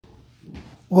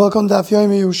Welcome to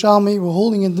Yerushalmi. We're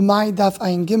holding in Demai Daf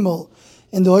Ayin Gimel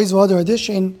in the Oizvader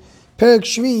edition, Perek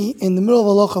Shvi in the middle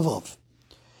of Aloch.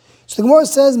 So the Gemara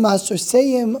says, Master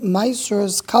Seyim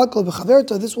Maisers Kalkal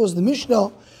B'Chaverta. This was the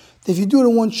Mishnah. That if you do it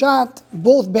in one shot,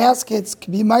 both baskets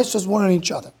can be Maisers one on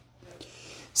each other.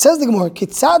 Says the Gemara,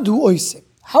 Kitzadu Oise.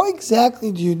 How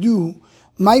exactly do you do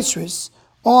Maisers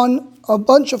on a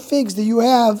bunch of figs that you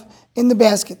have in the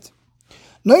basket?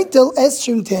 Noitel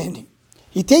Esrim Teheni.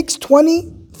 He takes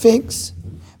 20 figs,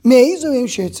 anyone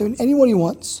he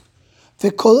wants.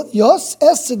 Each 10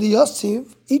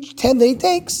 that he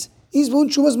takes, he's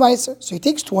Bunchumas Meiser. So he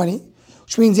takes 20,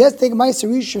 which means he has to take a Meiser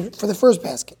Rishon for the first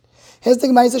basket. He has to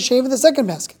take a Meiser Shave for the second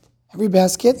basket.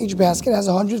 Each basket has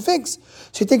 100 figs.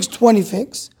 So he takes 20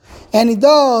 figs, and he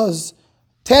does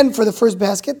 10 for the first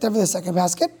basket, 10 for the second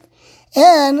basket,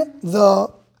 and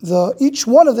each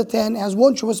one of the 10 has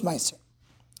one Chumas Meiser.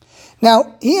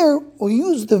 Now, here, we'll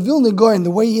use the Vilna Gaon,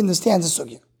 the way he understands the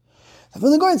sugya. The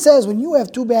Vilna Gaon says, when you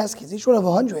have two baskets, each one of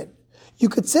 100, you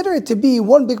consider it to be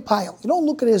one big pile. You don't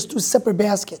look at it as two separate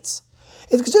baskets.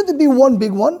 It's considered to be one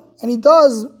big one, and he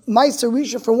does Meiser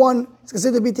Risha for one. It's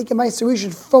considered to be taking Meiser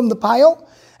Risha from the pile,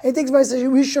 and he takes Meiser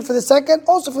Risha for the second,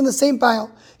 also from the same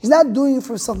pile. He's not doing it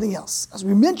from something else. As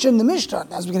we mentioned in the Mishnah,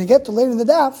 as we're going to get to later in the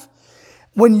Daf,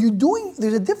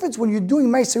 there's a difference when you're doing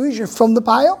Meiser Risha from the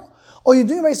pile, or you're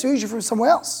doing Meiser Risha from somewhere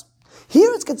else.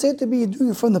 Here it's considered to be you're doing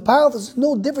it from the pile. There's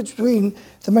no difference between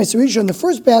the Meiser Risha on the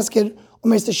first basket or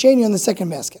Meiser Sheni on the second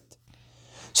basket.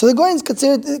 So the Goyen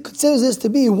considers this to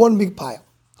be one big pile.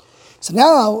 So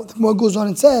now the Gemara goes on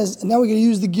and says, and now we're going to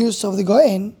use the gears of the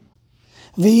Goyen.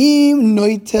 V'im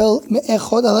noitel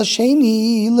me'echod ala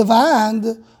sheni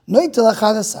levad noitel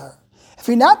achad asar. If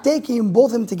you're not taking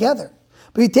both of them together,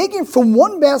 but you're taking from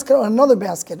one basket or another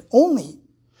basket only,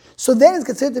 so then it's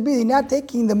considered to be you're not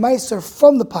taking the Meiser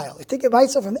from the pile. You take a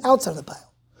Meiser from the outside of the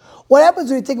pile. What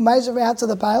happens when you take a Meiser from the outside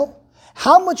of the pile?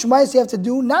 How much Meiser you have to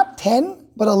do? Not 10,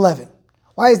 but 11.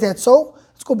 Why is that so?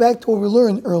 Let's go back to what we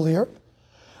learned earlier.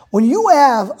 When you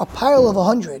have a pile of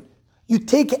 100, you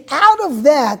take out of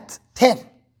that 10.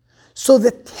 So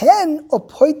the 10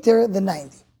 opoiter the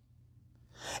 90.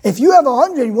 If you have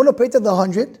 100, you want to opoiter the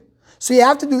 100, so you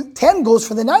have to do 10 goes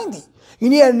for the 90. You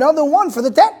need another one for the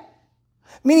 10.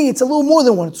 Meaning it's a little more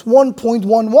than one. It's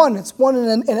 1.11. It's one,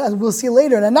 and as we'll see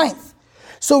later, in a ninth.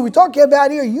 So we're talking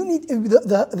about here, you need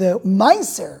the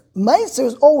Meiser. Meiser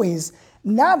is always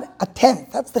not a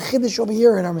tenth. That's the Chiddush over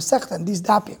here in our Masechta and these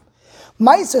Dapim.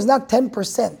 Meiser is not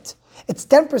 10%. It's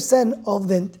 10% of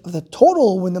the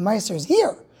total when the Meiser is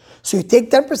here. So you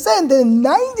take 10%, then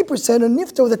 90% are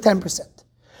nifta with the 10%.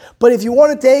 But if you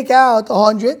want to take out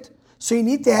 100, so you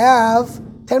need to have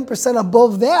 10%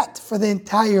 above that for the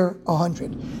entire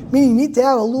 100. Meaning you need to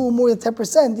have a little more than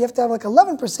 10%. You have to have like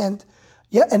 11%.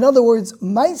 Yeah, in other words,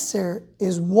 Meiser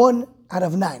is 1 out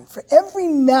of 9. For every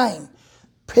 9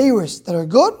 payers that are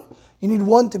good, you need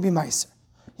 1 to be Meiser.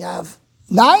 You have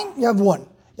 9, you have 1. You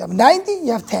have 90,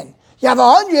 you have 10. You have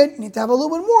 100, you need to have a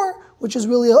little bit more, which is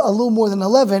really a little more than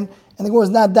 11. And the Gemara is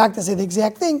not back to say the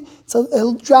exact thing, so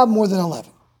it'll drop more than 11.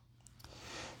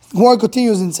 The Gemara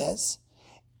continues and says,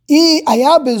 if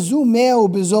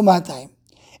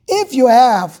you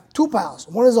have two piles,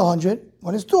 one is 100,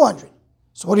 one is 200.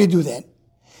 So what do you do then?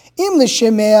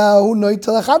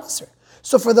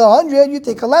 So for the 100, you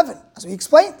take 11, as we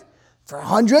explained. For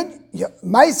 100,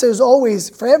 Meiser is always,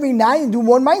 for every 9, you do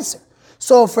 1 Meiser.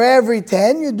 So for every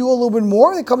 10, you do a little bit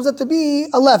more, it comes up to be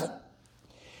 11.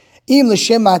 If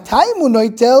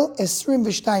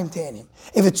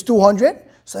it's 200,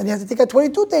 so then you have to take a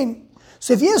 22 tenim.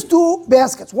 So if he has two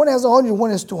baskets, one has 100, one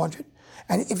has 200,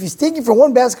 and if he's taking from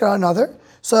one basket or another,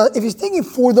 so if he's taking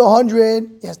for the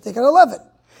 100, he has to take an 11.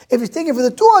 If he's taking for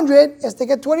the 200, he has to take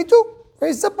a 22.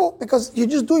 Very simple, because you're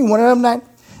just doing 1 out of 9.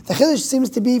 The chiddush seems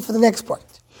to be for the next part.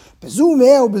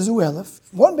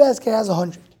 One basket has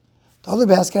 100. The other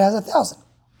basket has 1,000.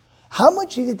 How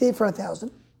much do you take for 1,000?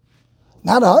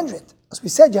 Not 100. As we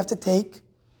said, you have to take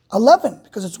 11,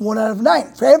 because it's 1 out of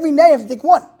 9. For every 9, you have to take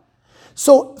 1.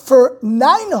 So for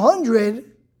 900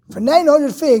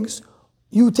 figs,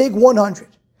 you take 100.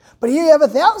 But here you have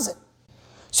 1,000.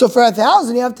 So for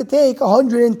 1,000, you have to take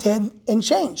 110 and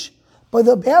change. But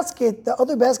the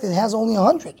other basket has only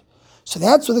 100. So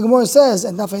that's what the Gemara says,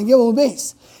 and Daf Gimel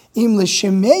base. If you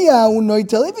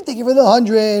take it for the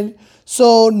 100,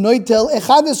 so noitel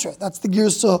echadesra. That's the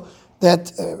girsa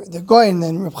that the Goyen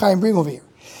and Reb Chaim bring over here.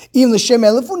 If you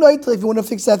want to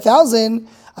fix that 1,000,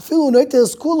 if he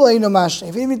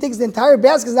even takes the entire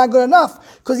basket, it's not good enough,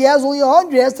 because he has only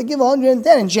 100, he has to give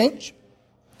 110 and change.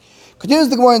 Continues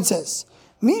the Gemara and says,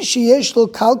 he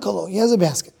has a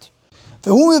basket. He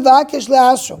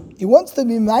wants to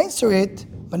be meiser it,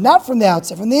 but not from the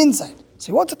outside, from the inside. So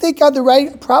he wants to take out the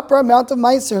right, proper amount of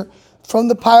meiser from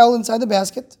the pile inside the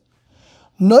basket.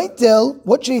 Noitel,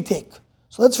 what should he take?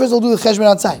 So let's first all do the cheshbon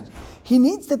outside. He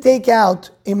needs to take out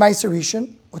a meiser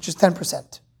rishon, which is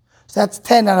 10%. So that's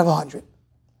 10 out of 100.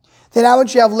 Then how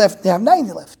much you have left? They have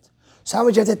 90 left. So how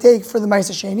much you have to take for the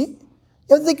meiser sheni?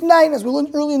 You have to take 9, as we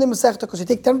learned early in the Masechta, because you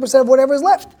take 10% of whatever is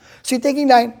left. So you're taking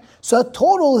 9. So a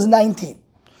total is 19.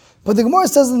 But the Gemara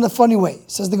says it in a funny way.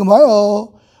 It says the Gemara,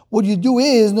 what you do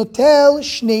is, notel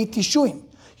shnei tishuim.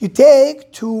 You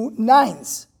take 2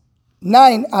 9s.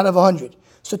 9 out of 100.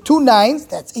 So 2 9s,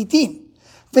 that's 18.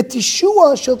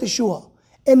 V'tishua shel tishua.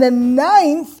 And a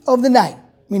ninth of the 9.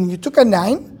 Meaning you took a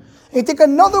 9, and you take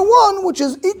another one, which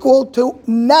is equal to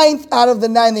 9th out of the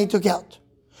 9 that you took out.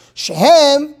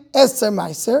 Shehem eser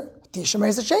meiser, tisha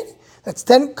meiser sheni. That's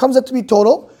 10, comes out to be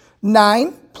total.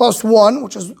 9 plus 1,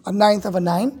 which is a ninth of a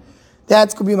 9.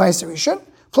 That could be meiser rishon.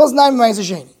 Plus 9 meiser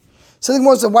sheni. So the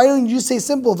Gemara said, why don't you just say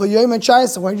simple? For Yoim and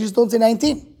Shaisa, why don't you just don't say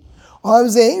 19? The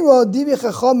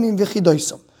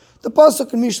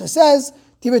pasuk in Mishnah says,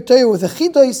 with a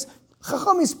chidos,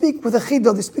 Chachamim speak with a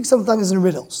chidah. They speak sometimes in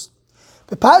riddles.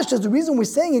 But Pashtas, the reason we're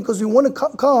saying it because we want to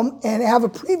come and have a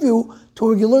preview to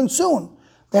what you learn soon.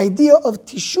 The idea of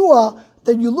Tishua,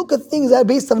 that you look at things that are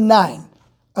based on 9,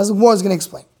 as the Gemara is going to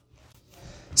explain.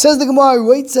 Says the Gemara,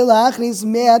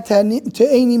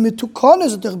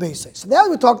 so now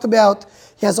we talked about,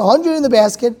 he has 100 in the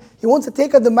basket, he wants to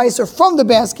take out the meiser from the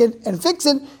basket and fix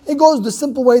it. It goes the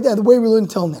simple way, the way we learned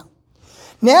until now.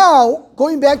 Now,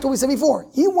 going back to what we said before,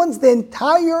 he wants the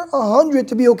entire 100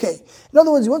 to be okay. In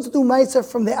other words, he wants to do meiser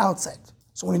from the outside.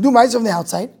 So when you do meiser from the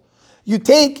outside, you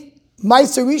take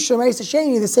meiser rishon, meiser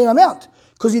sheni, the same amount,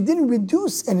 because you didn't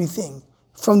reduce anything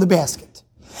from the basket.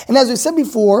 And as we said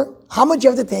before, how much you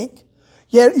have to take?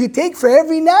 You take for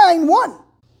every 9, 1.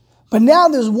 But now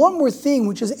there's one more thing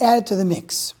which is added to the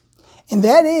mix. And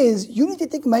that is, you need to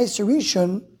take meiser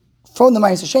rishon from the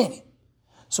meiser sheni.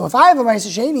 So if I have a meiser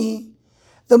sheni,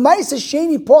 the meiser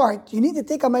sheni part, you need to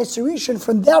take a meiser rishon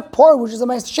from that part which is a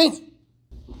meiser sheni.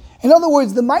 In other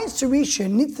words, the meiser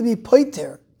rishon needs to be put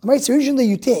there. The meiser rishon that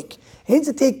you take, it needs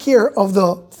to take care of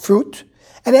the fruit,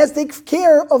 and it has to take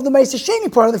care of the meiser sheni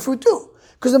part of the fruit too.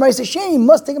 Because the meiser sheni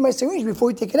must take a meiser rishon before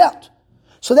you take it out.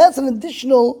 So that's an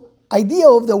additional idea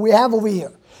of that we have over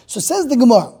here. So says the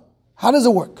Gemara, how does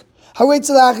it work? He wants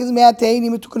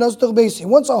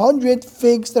 100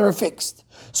 figs that are fixed.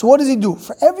 So what does he do?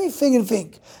 For every fig and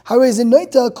fig, for every fig,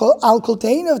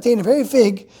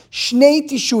 shnei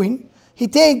tishuin, he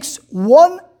takes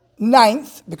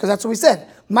 1/9, because that's what we said.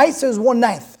 Meiser is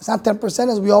 1/9. It's not 10%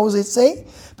 as we always say,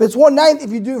 but it's 1/9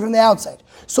 if you do it from the outside.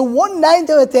 So 1/9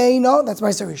 of a teino, that's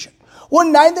meiser rishon.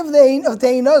 1/9 of the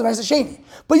teino is meiser sheni.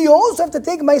 But you also have to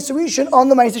take meiser rishon on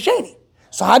the meiser sheni.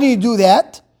 So how do you do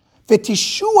that?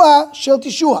 V'tishua shel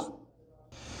tishua.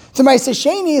 The meiser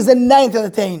sheni is 1/9 of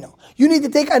the teino. You need to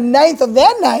take 1/9 of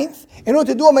that 9th in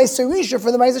order to do a meiser rishon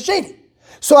for the meiser sheni.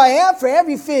 So I have for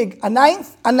every fig a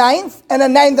 9th, and a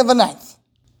 9th of a 9th.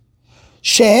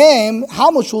 Shehem,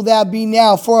 how much will that be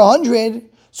now for 100?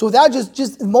 So without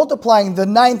just multiplying the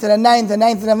 9th and a 9th and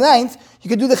 9th and a 9th, you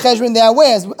can do the cheshbon that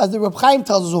way, as the Reb Chaim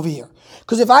tells us over here.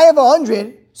 Because if I have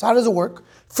 100, so how does it work?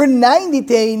 For 90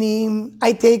 teinim,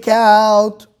 I take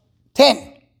out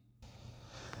 10.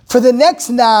 For the next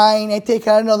 9, I take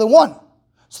out another 1.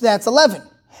 So that's 11.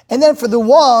 And then for the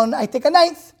 1, I take a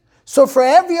 9th. So for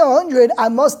every 100, I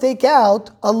must take out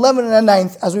 11 and a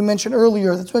 9th, as we mentioned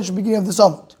earlier. That's mentioned at the beginning of the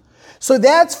Summit. So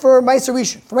that's for meiser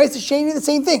rishon. For meiser sheni, the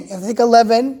same thing. You have to take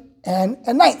 11 and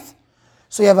a 9th.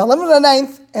 So you have 11 and a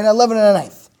 9th and 11 and a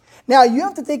 9th. Now you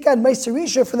have to take out meiser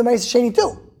rishon for the meiser sheni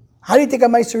too. How do you take out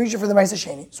meiser rishon for the meiser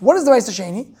sheni? So what is the meiser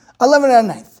sheni? 11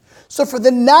 and a 9th. So for the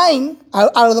 9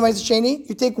 out of the meiser sheni,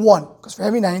 you take 1. Because for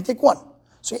every 9, you take 1.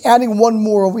 So you're adding 1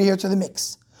 more over here to the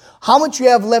mix. How much you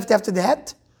have left after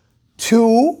that?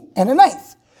 2 and a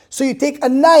 9th. So you take a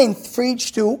 9th for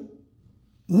each 2.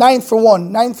 9 for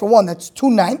 1, that's 2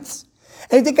 9ths.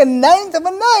 And you take a 9th of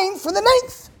a 9th for the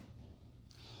 9th.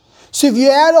 So if you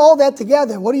add all that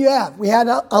together, what do you have? We had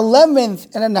 11th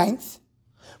and a 9th.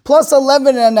 Plus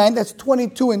 11 and a 9th, that's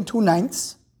 22 and 2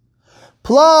 9ths.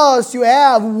 Plus you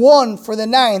have 1 for the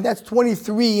 9, that's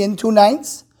 23 and 2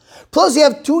 9ths. Plus you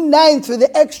have 2 9ths for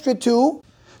the extra 2.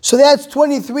 So that's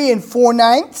 23 and 4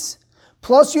 9ths.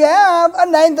 Plus you have a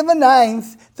 9th of a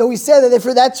 9th. So we said that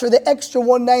that's for the extra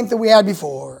 1/9 that we had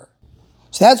before.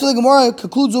 So that's what the Gemara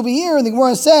concludes over here. And the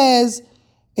Gemara says,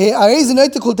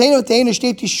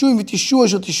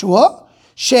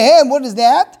 Shehem, what is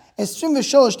that?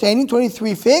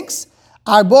 23 figs,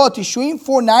 4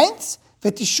 9ths,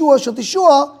 v'tishua shel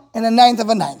tishua, and a ninth of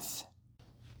a ninth.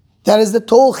 That is the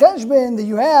total cheshbon that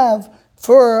you have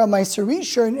for a Meiser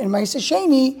Rishon and Meiser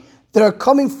Sheni that are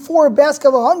coming for a basket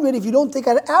of 100 if you don't take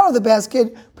it out of the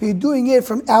basket, but you're doing it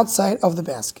from outside of the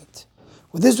basket.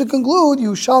 With this we conclude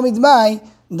Yerushalmi Demai,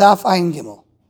 Daf Ayin Gimel.